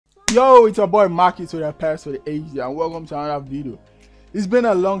Yo, it's your boy Mackie to the Pes to the AG, and welcome to another video. It's been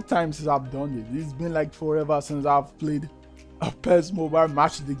a long time since I've done this. It's been like forever since I've played a Pes mobile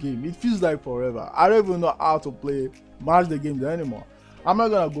match the game. It feels like forever. I don't even know how to play match the games anymore. I'm not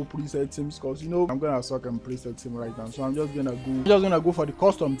gonna go preset teams because I'm gonna suck and preset team right now. So I'm just gonna go for the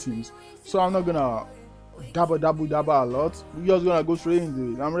custom teams. So I'm not gonna dabble a lot. We're just gonna go straight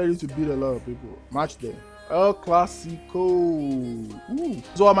into it. I'm ready to beat a lot of people. Match day. El Clasico. Ooh.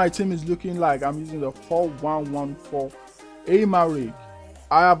 So what my team is looking like. I'm using the 4-1-1-4 Aymaric.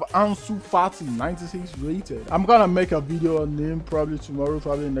 I have Ansu Fati 96 rated. I'm gonna make a video on him probably tomorrow,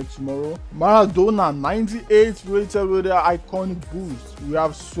 probably next tomorrow. Maradona 98 rated with their iconic boost. We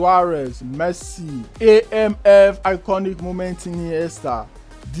have Suarez, Messi, AMF iconic moment in Iniesta,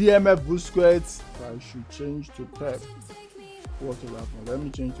 DMF Busquets. I should change to Pep. What will happen? Let me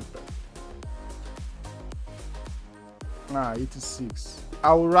change to Pep. 86.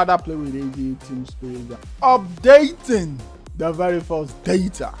 I would rather play with 88 team spirit than updating the very first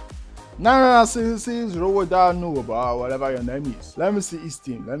data. Now, since Robo that know about whatever your name is. Let me see his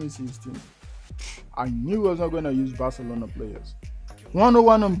team. I knew I was not gonna use Barcelona players.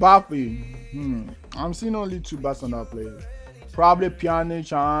 101 Mbappe. I'm seeing only 2 Barcelona players. Probably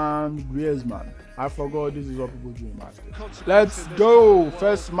Pjanic and Griezmann. I forgot this is what people do in match day. Let's go!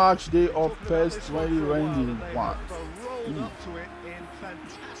 First match day of PES 2021.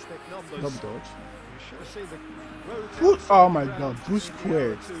 Oh my god,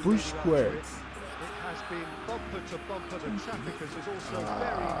 Busquets. It has been bumper to bumper. The traffic is also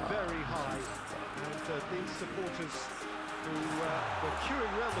very high. And these supporters who were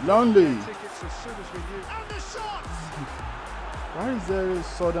queuing around the tickets as soon as we knew. And the shot! Why is there a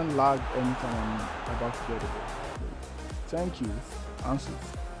sudden lag anytime I'm about to get it? Thank you, Ansu.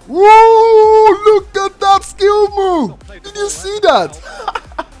 Whoa! Look at that skill move! Did you see that?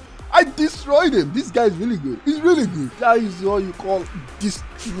 I destroyed him. This guy is really good. He's really good. That is what you call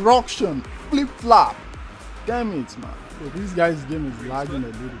destruction. Flip flop. Damn it, man. So this guy's game is lagging a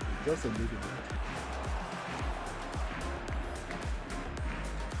little bit. Just a little bit.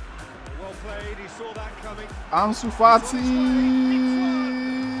 Well played. He saw that coming. Ansu Fati.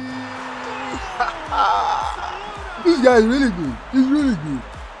 This guy is really good. He's really good.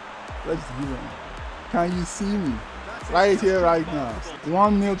 Let's give him. Can you see me? Right here, right now.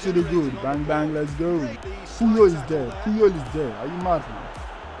 1-0 to the good. Bang, bang, let's go. Puyo is there. Are you mad, man?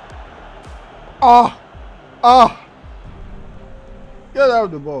 Get out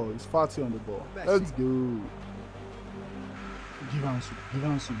of the ball. It's Fati on the ball. Let's go. Give Ansu. He's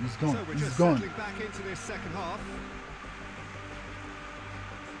gone. So He's gone. Back into this second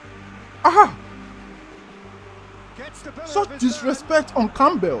half. Such disrespect on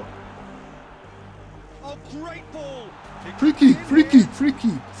Campbell. Oh, great ball. Free kick.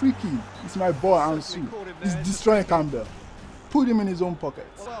 It's my boy Ansu. He's destroying Campbell. Put him in his own pocket.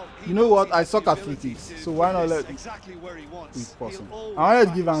 You know what? I suck at free kicks, so why not let this person? I wanted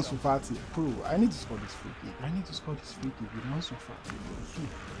to give Ansu Fati. Bro, I need to score this free kick. With Ansu Fati.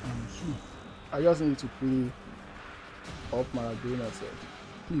 Ansu. I just need to play up Maradona said.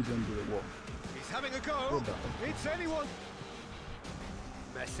 Please don't do the work. He's having a go. It's anyone.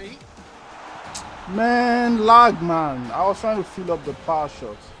 Messi. Man, lag, man. I was trying to fill up the power shots.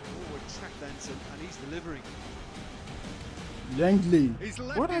 Forward track length and he's delivering. Langley,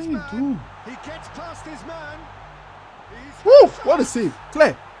 what are you doing? He gets past his man. Woo! What a save.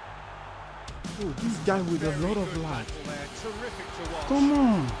 Clear. Oh, this guy with a lot of lag. Come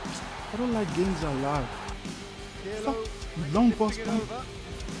on. I don't like games that lag. Stop. Long ball spam.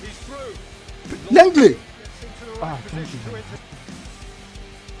 Langley! Thank you.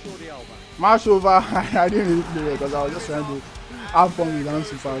 Match over. I didn't really play it because I was just trying to have fun with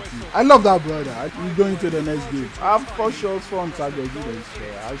Ansu Fati. I love that brother. We're going to the next game. I have 4 shots from target.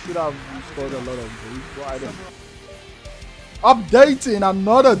 I should have scored a lot of goals, but I don't. Updating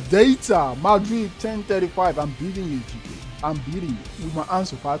another data. Madrid 1035. I'm beating you, GK. I'm beating you with my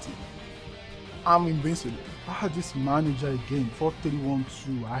Ansu Fati. I'm invincible. This manager again.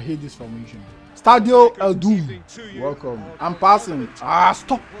 4-3-1-2. I hate this formation. Stadio El Doom. Welcome. I'm passing.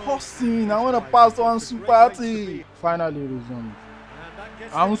 Stop passing. I want to pass on Ansu Fati. Finally resumed.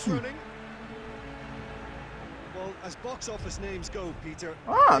 Ansu. Well, as box office names go, Peter.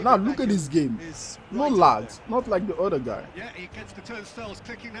 Now look at this game. No lags. Not like the other guy. Yeah, he gets the turnstiles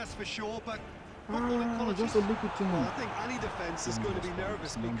clicking, that's for sure, but just a little thing. I think any defense is going to be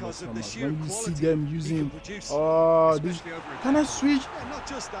nervous because of the sheer when you quality see them using this. Can I switch? Yeah, not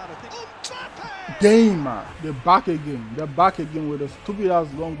just that, I think. Game, man. They're back again with a stupid ass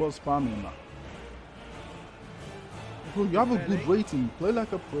long ball spamming, man. Bro, you have a good rating. Play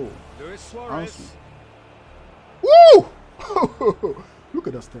like a pro. Ansu. Woo! Look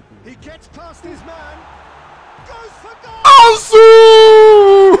at that step. He gets past his man. Goes for goal.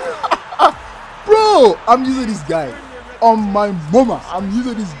 Ansu! Bro, I'm using this guy. On my mama, I'm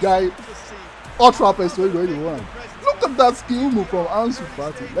using this guy. Ultra Pes 2021. Look at that skill move from Ansu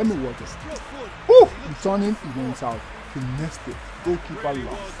Fati. Let me watch it. Woo! Returning, he went out. Finessed it. Goalkeeper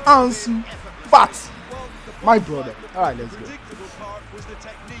lost. Ansu Fati. My brother. Alright, let's go.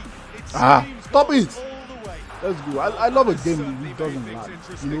 Stop it. Let's go. I love a game that doesn't lag.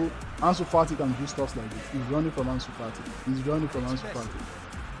 You know, Ansu Fati can do stuff like this. He's running from Ansu Fati. He's running from Ansu Fati.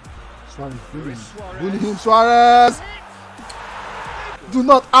 Suarez, bully him. Bully him, Suarez. Do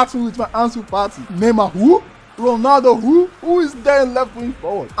not ask me with my Ansu Fati. Neymar who? Ronaldo who? Who is there left wing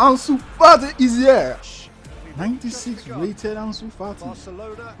forward? Ansu Fati is here. 96 rated Ansu Fati.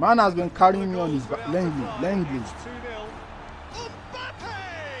 Man has been carrying me on his back. Langley.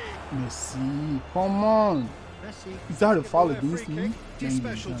 Messi, come on. Is that a foul against me?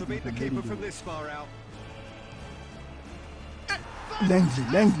 Special to beat the keeper from this far out.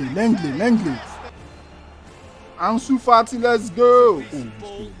 Langley. Ansu Fati, let's go. Oh, he's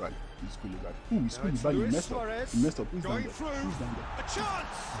Koulibaly. He's Koulibaly. He messed up. Who's down there?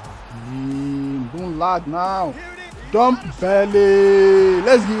 Don't lag now. Dump belly.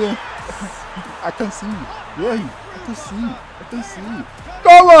 Let's give him. I can see you. Where are you? I can see you.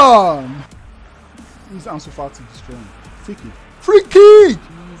 Come on. Who's Ansu Fati destroying? Free kick.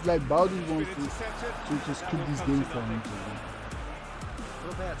 He's like Baldi wants to just keep this game for him.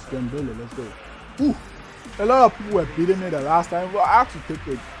 Dembele, let's go. Ooh. A lot of people were beating me the last time, but I have to take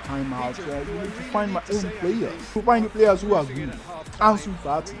a time out to find my own players. To find the players who are good. Ansu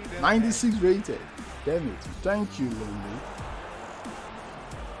Fati, 96 rated. Damn it. Thank you, Lonely.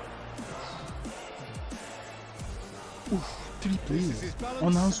 Oof, 3 players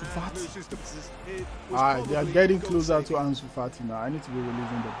on Ansu Fati. Alright, they are getting closer to Ansu Fati now. I need to be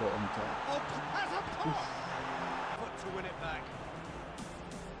releasing the ball on time.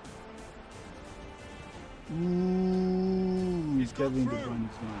 Ooh, he's Kevin De Bruyne.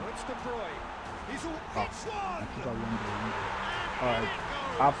 Alright,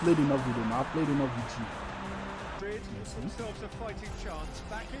 I've played enough with him. I've played enough with you. Themselves a fighting chance.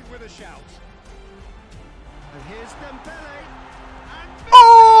 Back in with a shout. And here's Dembele.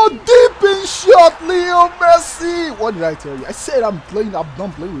 Oh, deep in shot, Leo Messi. What did I tell you? I said I'm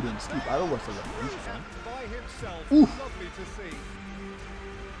done playing with him. Sleep. I don't watch the by himself. Ooh. Lovely to see.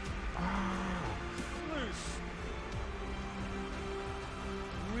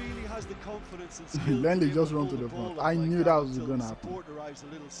 The confidence and skill Langley just run to the front. I knew that was going to happen. He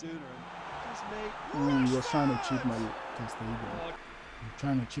was trying to cheat my test again. You're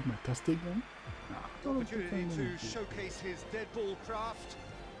trying to cheat my test again? Nah. Opportunity to showcase his dead ball craft.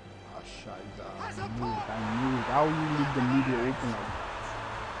 I knew it. How you leave the media open like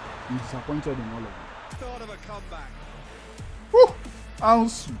that? I'm disappointed in all of it. Start of a comeback. Woo!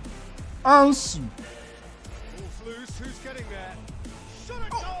 Ansu. Ball's loose. Who's getting there? Shot a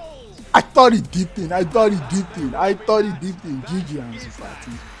goal! I thought he dipped in. GG Ansu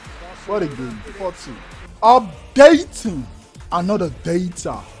Fati. What a game. 4-2. Updating another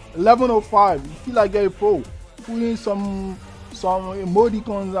data. 11:05. You feel like a pro. Put in some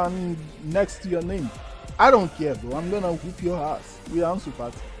emoticons and next to your name. I don't care, bro. I'm gonna whoop your ass. We are Ansu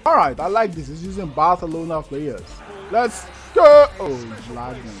Fati. Alright, I like this. It's using Barcelona players. Let's go. Oh, it's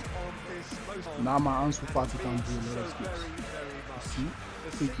lagging. Now my Ansu Fati can do a lot of skills. See?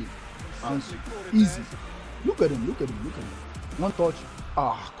 Take it. Ansu. Easy. Look at him. One touch.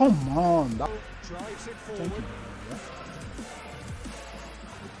 Ah, come on. Thank you.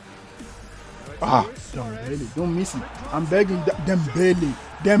 Ah, Dembele. Don't miss it. I'm begging. Dembele.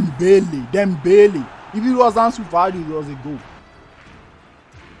 If it was Ansu Fati, it was a goal.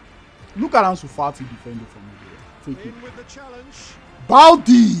 Look at Ansu Fati defending for me there. Take it.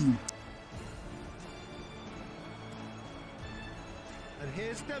 Baldi. And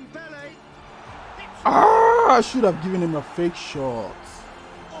here's Dembele. I should have given him a fake shot.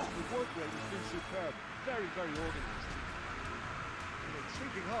 Oh, the work rate has been superb. Very, very organised.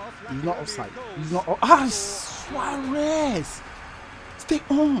 He's not offside. He's not. Suarez. Stay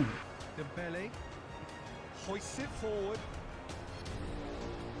on. Dembele hoists it forward.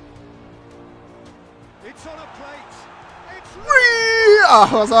 It's on a plate. It's I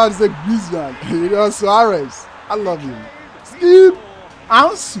was about to say Griezmann. You know, Suarez. I love him. Skip.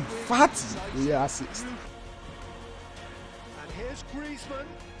 Ansu Fati. Yeah, assist. And here's Griezmann.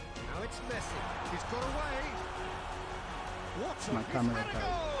 Now it's Messi. He's got away. What's my camera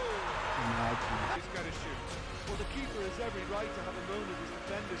He's going to shoot. Well, the keeper has every right to have a moan at his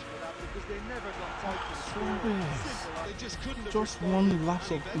defenders for that because they never got tight to the score. Simple. They just couldn't have Just responded. one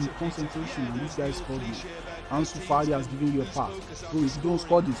lapse of Better beat it. concentration and this guy There's no scored it. cliche about Ansu good Fati has teams. given you a Just pass. focus on Bro, if you the don't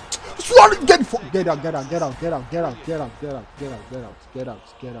score. score this, Suarez, get out, get out, get out, get out, get out, get out, get out, get out, get out, get out, get out,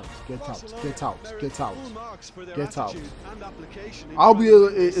 get out, get out, get out, get out, Full marks for their get out. attitude and application in I'll be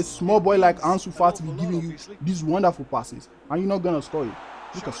trying to a small boy like Ansu Fati be An awful giving lot, you obviously. these wonderful passes and you're not gonna score it.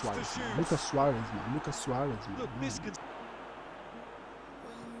 Look at Shots to Suarez, man. shoot. Look at Suarez, man. Look at Suarez, man. Look,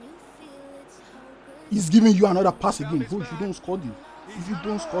 He's giving you another pass again. Bro, if you don't score this, if you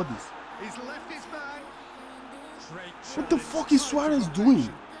don't score this, He's left his man. Great what the fuck is Suarez doing?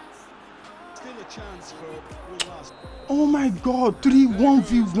 Still a chance for one last. Oh my god,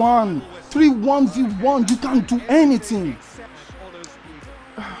 3-1v1. 3-1v1. You can't do anything. honours even.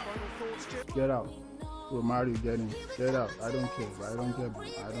 Final thoughts, Jim? Get out. Romario, get in. Get out. I don't care, bro. I don't care, bro.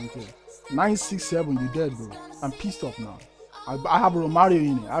 I don't care. 9-6-7, you dead, bro. I'm pissed off now. I have Romario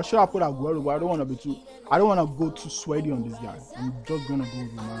in it. I should have put Aguero, but I don't want to be too. I don't want to go too sweaty on this guy. I'm just gonna go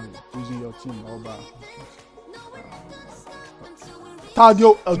with Romario using your team. Over.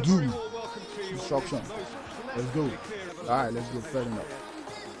 Tadio Adu. Instruction. Let's go. Alright, let's go. Fair enough.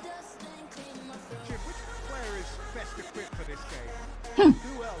 Jim, which player is best equipped for this game?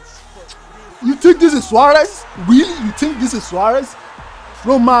 Who else? But You think this is Suarez? Really? You think this is Suarez?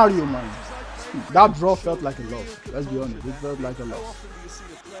 Romario, man. That draw felt like a loss. Let's be honest. It felt like a how loss. often do you see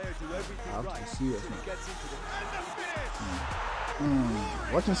a player do everything I have right to see it, until man. he gets into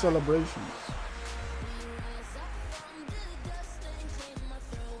the Watching celebrations.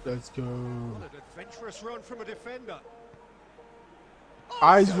 Let's go. An adventurous run from a defender.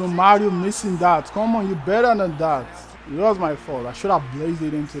 Eyes Romario missing that. Come on, you better than that. It was my fault. I should have blazed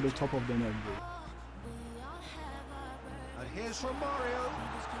it into the top of the net, bro. And here's Romario.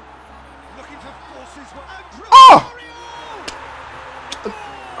 Looking to force his way. Oh!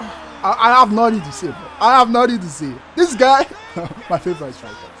 I have nothing to say, bro. I have nothing to say. This guy, my favorite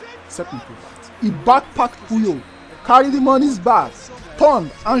striker. Second favorite. He backpacked Puyo, carried him on his back,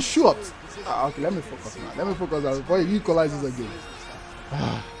 turned and shot. Okay, let me focus now. Let me focus now before he equalizes again.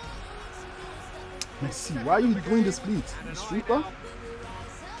 Let's see. Why are you doing the split? You stripper?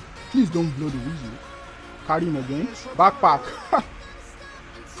 Please don't blow the whistle. Carry him again. Backpack.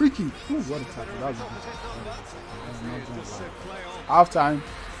 Free kick. Ooh, what a tackle. That was a good tackle. Half time.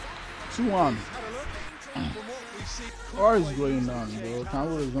 2-1. What is going on, bro? Can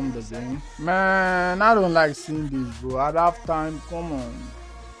we resume the game? Man, I don't like seeing this, bro. At half time, come on,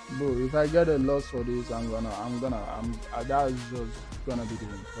 bro. If I get a loss for this, that's just gonna be the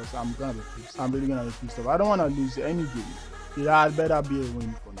win. Because I'm gonna be pissed. I'm really gonna be pissed off. I don't wanna lose any game. It had better be a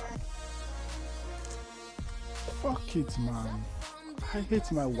win for now. Fuck it, man. I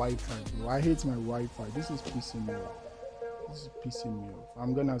hate my Wi-Fi, bro. I hate my Wi-Fi. This is pissing me off. This is pissing me off.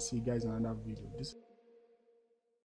 I'm gonna see you guys in another video.